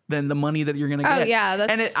than the money that you're going to get. Oh,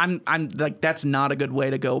 yeah. I'm like, that's not a good way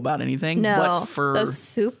to go about anything. No. But for the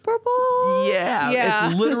Super Bowl? Yeah.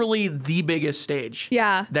 It's literally the biggest stage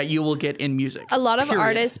that you will get in music. A lot of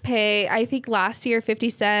artists pay, I think last year 50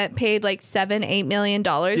 Cent paid like $7-8 million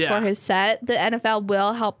for his set. The NFL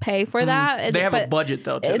will help pay for that. They have a budget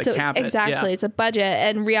though to cap it. Exactly. Yeah. It's a budget.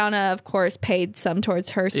 And Rihanna, of course, paid some towards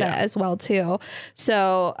her set as well too.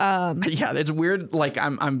 So yeah, it's weird. Like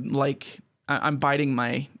I'm biting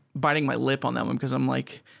my lip on that one because I'm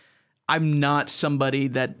like, I'm not somebody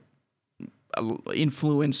that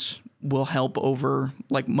influence will help over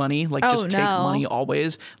like money. Like take money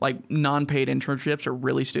always. Like non-paid internships are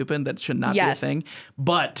really stupid. That should not be a thing.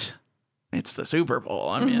 But it's the Super Bowl.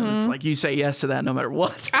 I mean, it's like you say yes to that no matter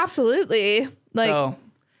what. Absolutely. Like,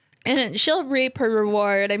 and she'll reap her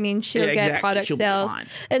reward. I mean, she'll get product sales.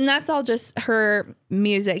 And that's all just her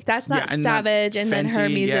music. That's not Savage and then her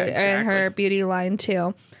music and her beauty line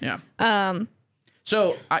too. Yeah.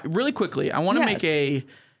 So really quickly, I want to make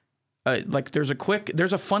there's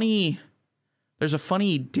a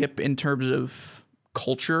funny dip in terms of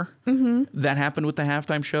culture that happened with the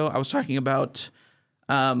halftime show. I was talking about,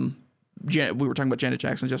 we were talking about Janet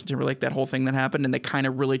Jackson, Justin Timberlake, that whole thing that happened, and they kind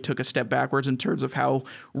of really took a step backwards in terms of how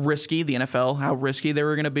risky the NFL, how risky they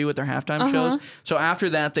were going to be with their halftime shows. So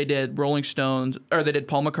after that, they did Paul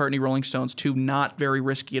McCartney, Rolling Stones, two not very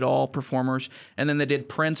risky at all performers, and then they did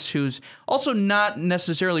Prince, who's also not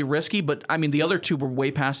necessarily risky, but I mean the other two were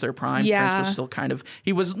way past their prime. Yeah. Prince was still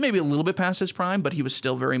he was maybe a little bit past his prime, but he was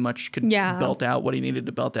still very much could belt out what he needed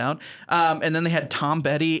to belt out. And then they had Tom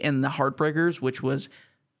Petty and the Heartbreakers, which was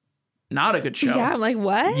not a good show. Yeah, I'm like,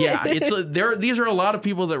 what? Yeah, these are a lot of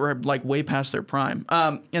people that were like way past their prime.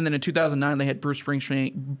 And then in 2009, they had Bruce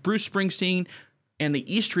Springsteen and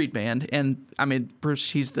the E Street Band. And I mean, Bruce,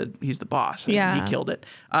 he's the boss. Yeah, he killed it.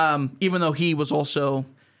 Even though he was also,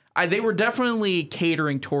 they were definitely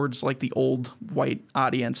catering towards like the old white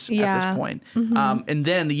audience at this point. And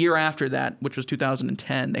then the year after that, which was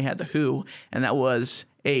 2010, they had the Who, and that was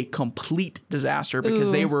a complete disaster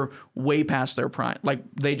because they were way past their prime. Like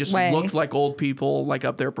they just looked like old people, like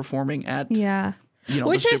up there performing at which the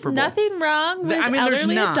there's Super Bowl. Nothing wrong with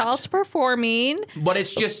elderly adults performing, but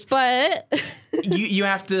it's just you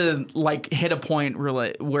have to like hit a point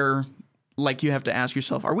where like you have to ask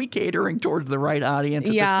yourself, are we catering towards the right audience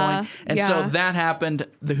at this point? And so that happened.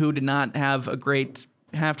 The Who did not have a great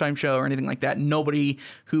halftime show or anything like that. Nobody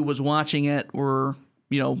who was watching it were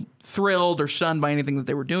thrilled or stunned by anything that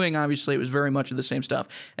they were doing. Obviously, it was very much of the same stuff.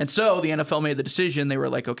 And so the NFL made the decision. They were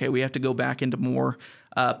like, okay, we have to go back into more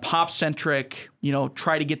pop-centric,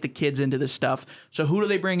 try to get the kids into this stuff. So who do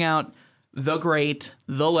they bring out? The great,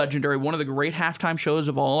 the legendary, one of the great halftime shows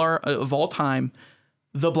of all time,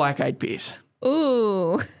 the Black Eyed Peas.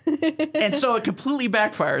 Ooh. And so it completely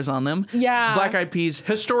backfires on them. Yeah. Black Eyed Peas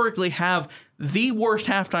historically have the worst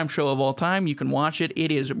halftime show of all time. You can watch it.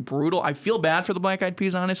 It is brutal. I feel bad for the Black Eyed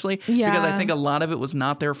Peas, honestly, because I think a lot of it was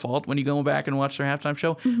not their fault when you go back and watch their halftime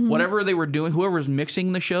show. Whatever they were doing, whoever's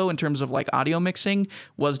mixing the show in terms of like audio mixing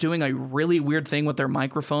was doing a really weird thing with their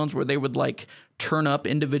microphones where they would like turn up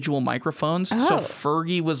individual microphones. So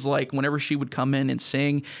Fergie was like, whenever she would come in and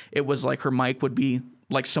sing, it was like her mic would be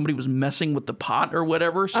like somebody was messing with the pot or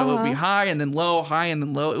whatever. So it would be high and then low, high and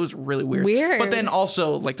then low. It was really weird. But then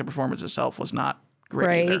also like the performance itself was not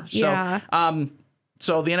great either.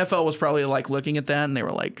 So the NFL was probably like looking at that and they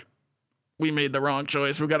were like, we made the wrong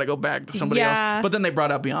choice. We've got to go back to somebody else. But then they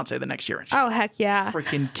brought out Beyonce the next year. And she heck yeah.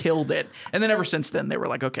 freaking killed it. And then ever since then, they were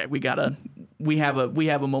like, okay, we have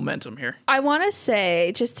a momentum here. I want to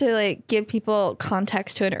say, just to like give people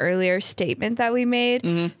context to an earlier statement that we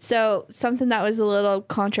made. So something that was a little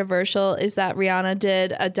controversial is that Rihanna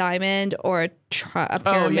did a diamond or a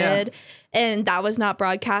pyramid. And that was not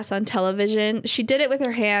broadcast on television. She did it with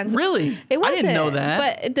her hands. Really? It wasn't. I didn't know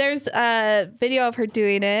that. But there's a video of her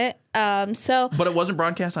doing it. But it wasn't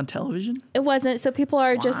broadcast on television? It wasn't. So people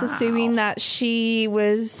are just assuming that she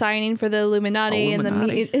was signing for the Illuminati.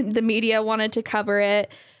 And the media wanted to cover it.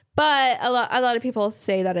 But a lot of people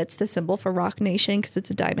say that it's the symbol for Rock Nation because it's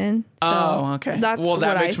a diamond. So okay. That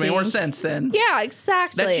makes me more sense then. Yeah,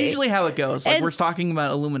 exactly. That's usually how it goes. Like we're talking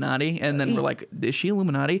about Illuminati, and then we're like, is she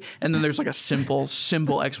Illuminati? And then there's like a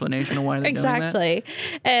simple explanation of why they're doing that. Exactly.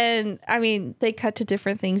 And I mean, they cut to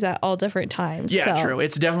different things at all different times. Yeah, true.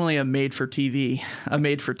 It's definitely a made for TV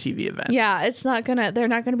event. Yeah, they're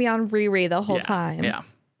not gonna be on Riri the whole time. Yeah.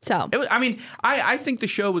 So I think the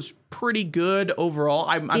show was pretty good overall.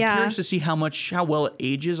 I'm curious to see how well it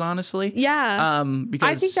ages, honestly. Yeah. Because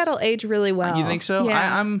I think that'll age really well. You think so?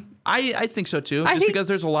 Yeah. I think so too. Because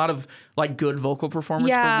there's a lot of like good vocal performance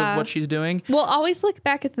with what she's doing. We'll always look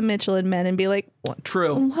back at the Michelin Men and be like, what?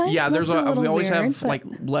 True. What? Yeah, we always have like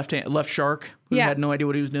left shark who had no idea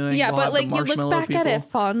what he was doing. Yeah, we'll but like you look back at it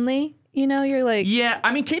fondly. You know, you're like... Yeah,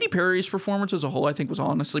 I mean, Katy Perry's performance as a whole, I think, was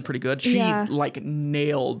honestly pretty good. She, like,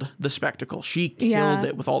 nailed the spectacle. She killed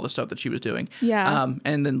it with all the stuff that she was doing. Yeah.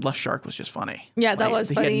 And then Left Shark was just funny. Yeah, that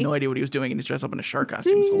was funny. He had no idea what he was doing, and he's dressed up in a shark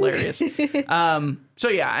costume. It's hilarious. So,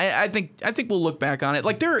 yeah, I think we'll look back on it.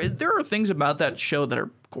 Like, there are things about that show that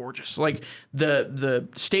are gorgeous. Like, the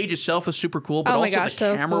stage itself is super cool, but the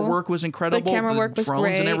camera work was incredible. The camera work was drones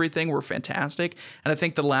great. And everything were fantastic. And I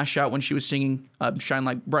think the last shot when she was singing Shine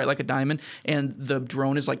Like Bright Like a Diamond, and the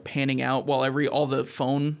drone is like panning out while all the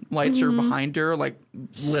phone lights are behind her, like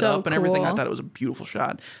lit up and everything. I thought it was a beautiful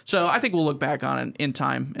shot. So I think we'll look back on it in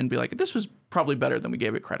time and be like, this was probably better than we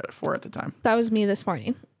gave it credit for at the time. That was me this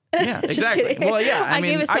morning. Yeah, exactly. Well, yeah, I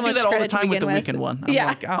mean, I do that all the time with the with. Weekend one. I'm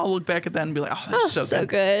like, I'll look back at that and be like, oh, that's so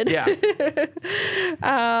good. Yeah.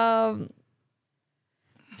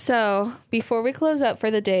 So before we close up for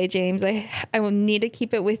the day, James, I will need to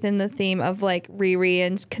keep it within the theme of like Riri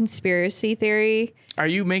and conspiracy theory. Are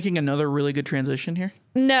you making another really good transition here?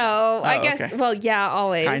 No, I guess. Okay. Well, yeah,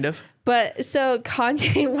 always. Kind of. But so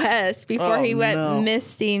Kanye West, before he went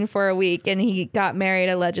missing for a week and he got married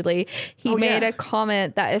allegedly, he made a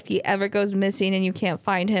comment that if he ever goes missing and you can't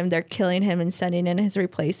find him, they're killing him and sending in his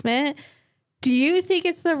replacement. Do you think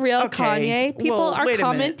it's the real Kanye? People are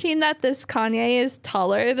commenting that this Kanye is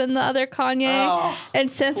taller than the other Kanye. Oh,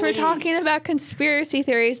 and since we're talking about conspiracy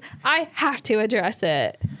theories, I have to address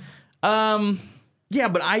it. Yeah,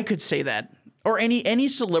 but I could say that. Or any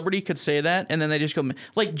celebrity could say that, and then they just go...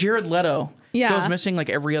 Like, Jared Leto goes missing like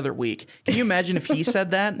every other week. Can you imagine if he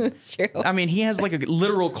said that? That's true. I mean, he has like a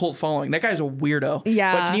literal cult following. That guy's a weirdo.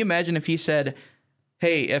 Yeah. But can you imagine if he said,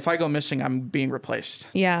 hey, if I go missing, I'm being replaced?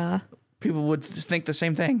 Yeah. People would think the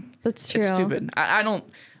same thing. That's true. It's stupid. I don't...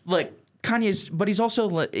 Like, Kanye's... But he's also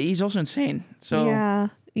insane. So...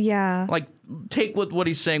 Yeah. Like, take what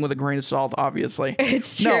he's saying with a grain of salt, obviously.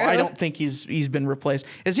 It's true. No, I don't think he's been replaced.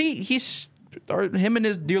 Are him and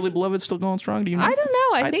his dearly beloved still going strong? Do you know? I don't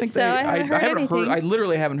know. I think so. I haven't heard anything. I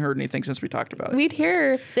literally haven't heard anything since we talked about it. We'd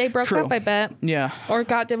hear they broke up, I bet. Yeah. Or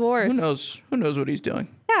got divorced. Who knows what he's doing?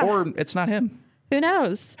 Yeah. Or it's not him. Who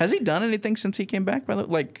knows? Has he done anything since he came back?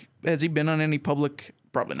 Like, has he been on any public?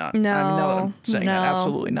 Probably not. No. I mean, now that I'm saying that,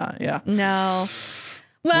 absolutely not. Yeah. No.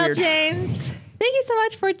 Well, Weird. James, thank you so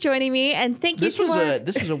much for joining me, and thank you This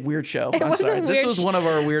was a weird show. I'm was sorry. a This weird was one of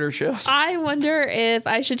our weirder shows. I wonder if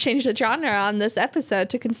I should change the genre on this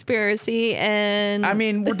episode to conspiracy and... I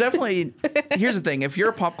mean, we're definitely... Here's the thing. If you're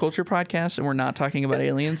a pop culture podcast and we're not talking about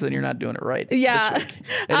aliens, then you're not doing it right. Yeah. This week.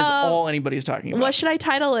 It is all anybody's talking about. What should I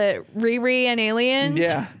title it? Riri and aliens?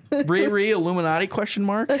 Yeah. Riri Illuminati ?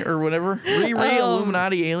 Or whatever. Riri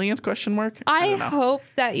Illuminati aliens ? I hope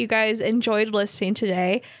that you guys enjoyed listening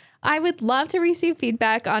today. I would love to receive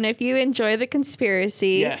feedback on if you enjoy the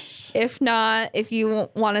conspiracy. Yes. If not, if you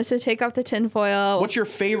want us to take off the tinfoil. What's your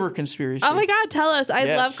favorite conspiracy? Oh my God, tell us.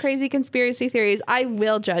 I love crazy conspiracy theories. I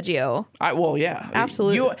will judge you. Well, yeah.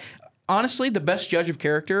 Absolutely. Honestly, the best judge of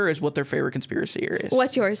character is what their favorite conspiracy theory is.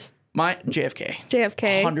 What's yours? My JFK.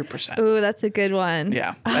 100%. Ooh, that's a good one.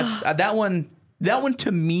 Yeah. That's that one. That one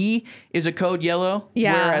to me is a code yellow.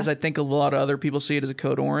 Yeah. Whereas I think a lot of other people see it as a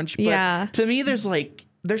code orange. But to me,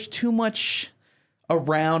 there's too much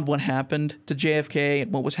around what happened to JFK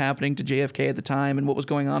and what was happening to JFK at the time and what was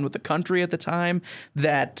going on with the country at the time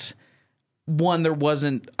that there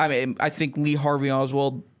wasn't. I mean, I think Lee Harvey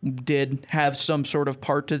Oswald did have some sort of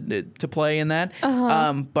part to play in that.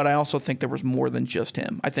 But I also think there was more than just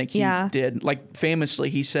him. I think he did. Like, famously,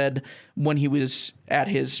 he said when he was at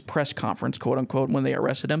his press conference, quote unquote, when they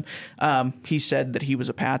arrested him, he said that he was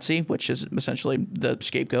a patsy, which is essentially the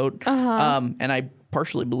scapegoat. And I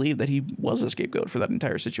partially believe that he was a scapegoat for that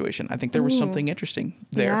entire situation. I think there was something interesting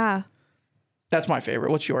there. Yeah. That's my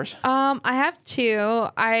favorite. What's yours? I have two.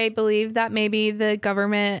 I believe that maybe the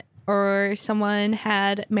government or someone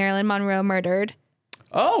had Marilyn Monroe murdered.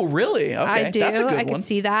 Oh, really? Okay. I do. That's a good I can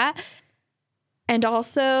see that. And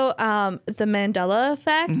also the Mandela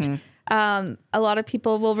effect. Mm-hmm. A lot of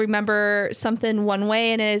people will remember something one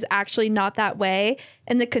way and it is actually not that way.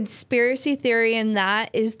 And the conspiracy theory in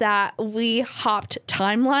that is that we hopped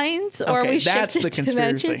timelines or we shifted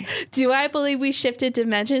dimensions. Do I believe we shifted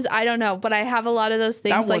dimensions? I don't know. But I have a lot of those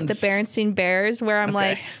things like the Berenstain Bears where I'm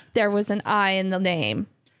like, there was an I in the name.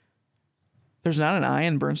 There's not an I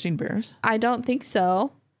in Bernstein Bears? I don't think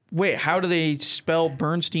so. Wait, how do they spell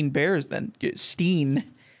Bernstein Bears then? Steen.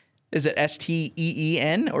 Is it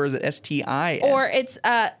S-T-E-E-N or is it S-T-I-N? Or it's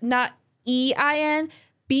not E-I-N,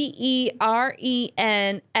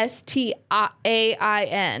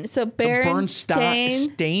 B-E-R-E-N-S-T-A-I-N. So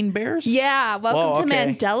Berenstain. Stain Bears? Yeah. Welcome to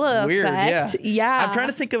Mandela Weird, Effect. Yeah. I'm trying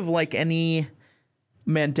to think of like any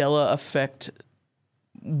Mandela Effect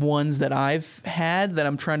ones that I've had that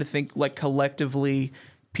I'm trying to think like collectively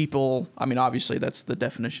people, I mean, obviously that's the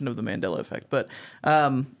definition of the Mandela Effect, but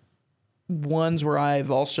ones where I've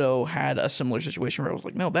also had a similar situation where I was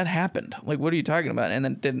like, no, that happened. Like, what are you talking about? And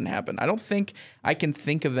then it didn't happen. I don't think I can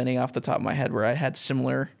think of any off the top of my head where I had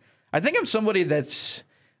similar. I think I'm somebody that's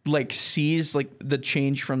like sees like the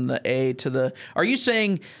change from the A to the. Are you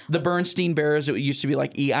saying the Bernstein Bears, it used to be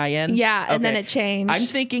like E-I-N? Yeah, and then it changed. I'm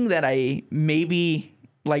thinking that I maybe,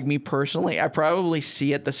 like me personally, I probably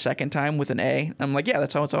see it the second time with an A. I'm like, yeah,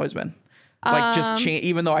 that's how it's always been. Like just change,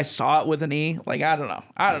 even though I saw it with an E. Like I don't know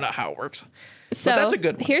how it works. So but that's a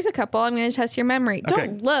good one. Here's a couple. I'm going to test your memory. Okay.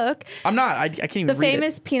 Don't look. I'm not. I can't even read it. The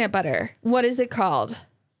famous peanut butter. What is it called?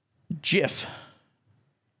 Jif.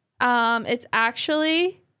 It's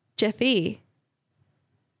actually Jiffy.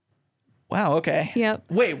 Wow. Okay. Yep.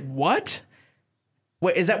 Wait. What?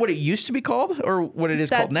 Wait. Is that what it used to be called, or what it is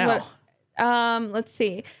called now? Let's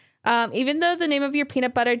see. Even though the name of your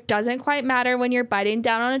peanut butter doesn't quite matter when you're biting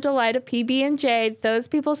down on a delight of PB&J, those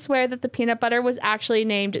people swear that the peanut butter was actually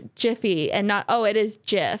named Jiffy and not, it is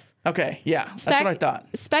Jif. Okay, yeah, that's what I thought.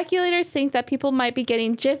 Speculators think that people might be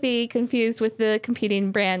getting Jiffy confused with the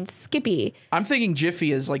competing brand Skippy. I'm thinking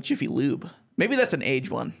Jiffy is like Jiffy Lube. Maybe that's an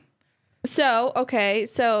age one. So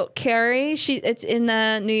Carrie, it's in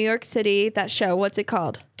the New York City, that show. What's it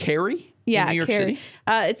called? Carrie? Yeah, New York Carrie. City?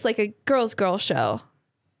 It's like a girl show.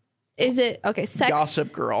 Is it Sex?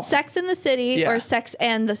 Gossip Girl. Sex in the City or Sex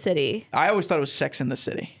and the City? I always thought it was Sex in the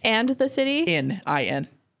City. And the City? I-N.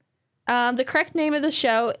 The correct name of the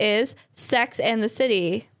show is Sex and the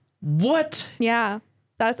City. What? Yeah.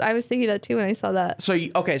 I was thinking that too when I saw that. So the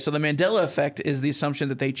Mandela Effect is the assumption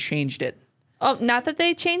that they changed it. Oh, not that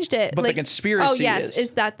they changed it. But the conspiracy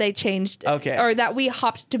is that they changed. Okay. Or that we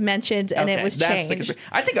hopped dimensions and it was changed.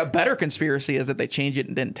 I think a better conspiracy is that they changed it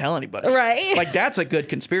and didn't tell anybody. Right. Like, that's a good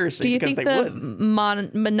conspiracy. Do you because think they the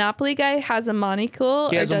would. Monopoly guy has a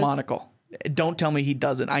monocle? He has a monocle. Don't tell me he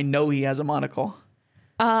doesn't. I know he has a monocle.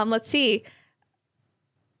 Let's see.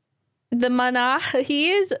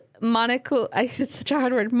 He is monocle. It's such a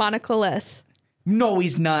hard word. Monocleless. No,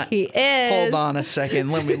 he's not. He is. Hold on a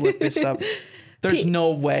second. Let me look this up. There's no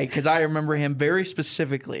way, because I remember him very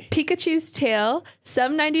specifically. Pikachu's tail.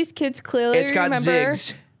 Some 90s kids clearly remember.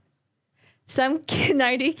 It's got zigs. Some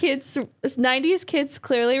 90s kids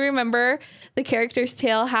clearly remember the character's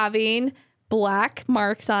tail having black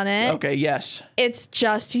marks on it. Okay, yes. It's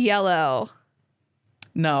just yellow.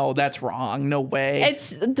 No, that's wrong. No way.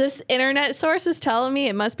 This internet source is telling me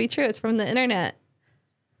it must be true. It's from the internet.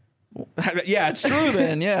 Yeah, it's true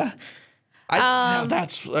then. Yeah.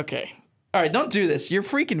 That's okay. All right, don't do this. You're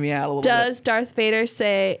freaking me out a little bit. What does Darth Vader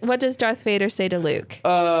say to Luke?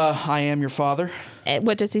 I am your father.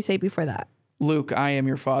 What does he say before that? Luke, I am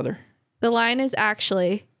your father. The line is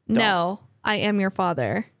actually, no, I am your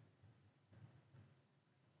father.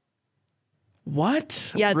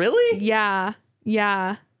 What? Yeah. Really? Yeah.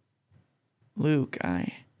 Yeah. Luke,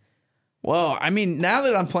 well, I mean, now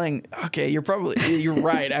that I'm playing, okay, you're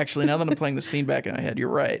right, actually. Now that I'm playing the scene back in my head, you're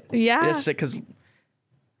right. Yeah. Yes, because...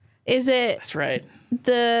 That's right.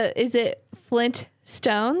 Is it Flint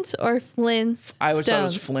Stones or Flynn Stones? I always thought it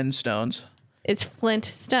was Flintstones. It's Flint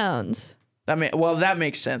Stones. That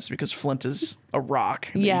makes sense because Flint is a rock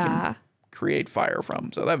that you can create fire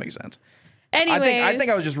from, so that makes sense. Anyways, I think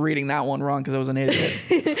I was just reading that one wrong because I was an idiot.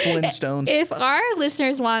 Flintstones. If our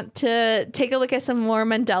listeners want to take a look at some more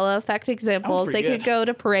Mandela Effect examples, they could go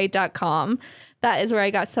to parade.com. That is where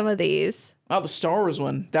I got some of these. Oh, the Star Wars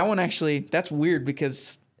one. That one actually, that's weird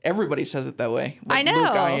because everybody says it that way. Like, I know. Luke,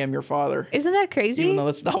 I am your father. Isn't that crazy? Even though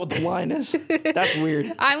that's not what the line is. That's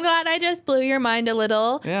weird. I'm glad I just blew your mind a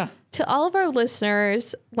little. Yeah. To all of our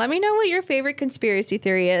listeners, let me know what your favorite conspiracy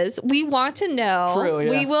theory is. We want to know. True,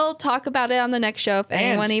 yeah. We will talk about it on the next show if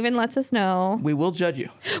anyone even lets us know. We will judge you.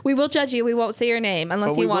 We will judge you. We won't say your name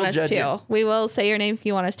unless you want us to. We will say your name if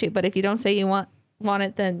you want us to. But if you don't say you want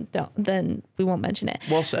it, then don't. Then we won't mention it.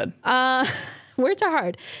 Well said. Words are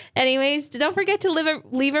hard. Anyways, don't forget to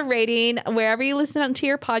leave a rating wherever you listen to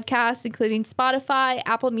your podcasts, including Spotify,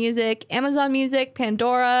 Apple Music, Amazon Music,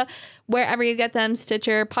 Pandora, wherever you get them,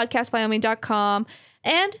 Stitcher, podcastwyoming.com.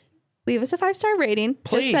 And leave us a 5-star rating.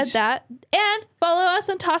 Please. Just said that. And follow us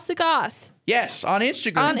on Toss the Goss. Yes, on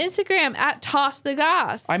Instagram. On Instagram at Toss the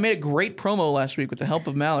Goss. I made a great promo last week with the help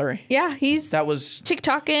of Mallory. Yeah, that was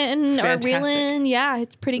TikToking fantastic. or reeling. Yeah,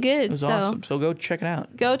 it's pretty good. It was awesome. So go check it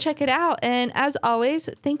out. Go check it out. And as always,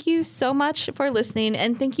 thank you so much for listening.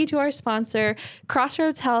 And thank you to our sponsor,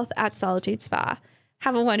 Crossroads Health at Solitude Spa.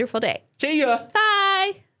 Have a wonderful day. See ya.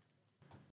 Bye.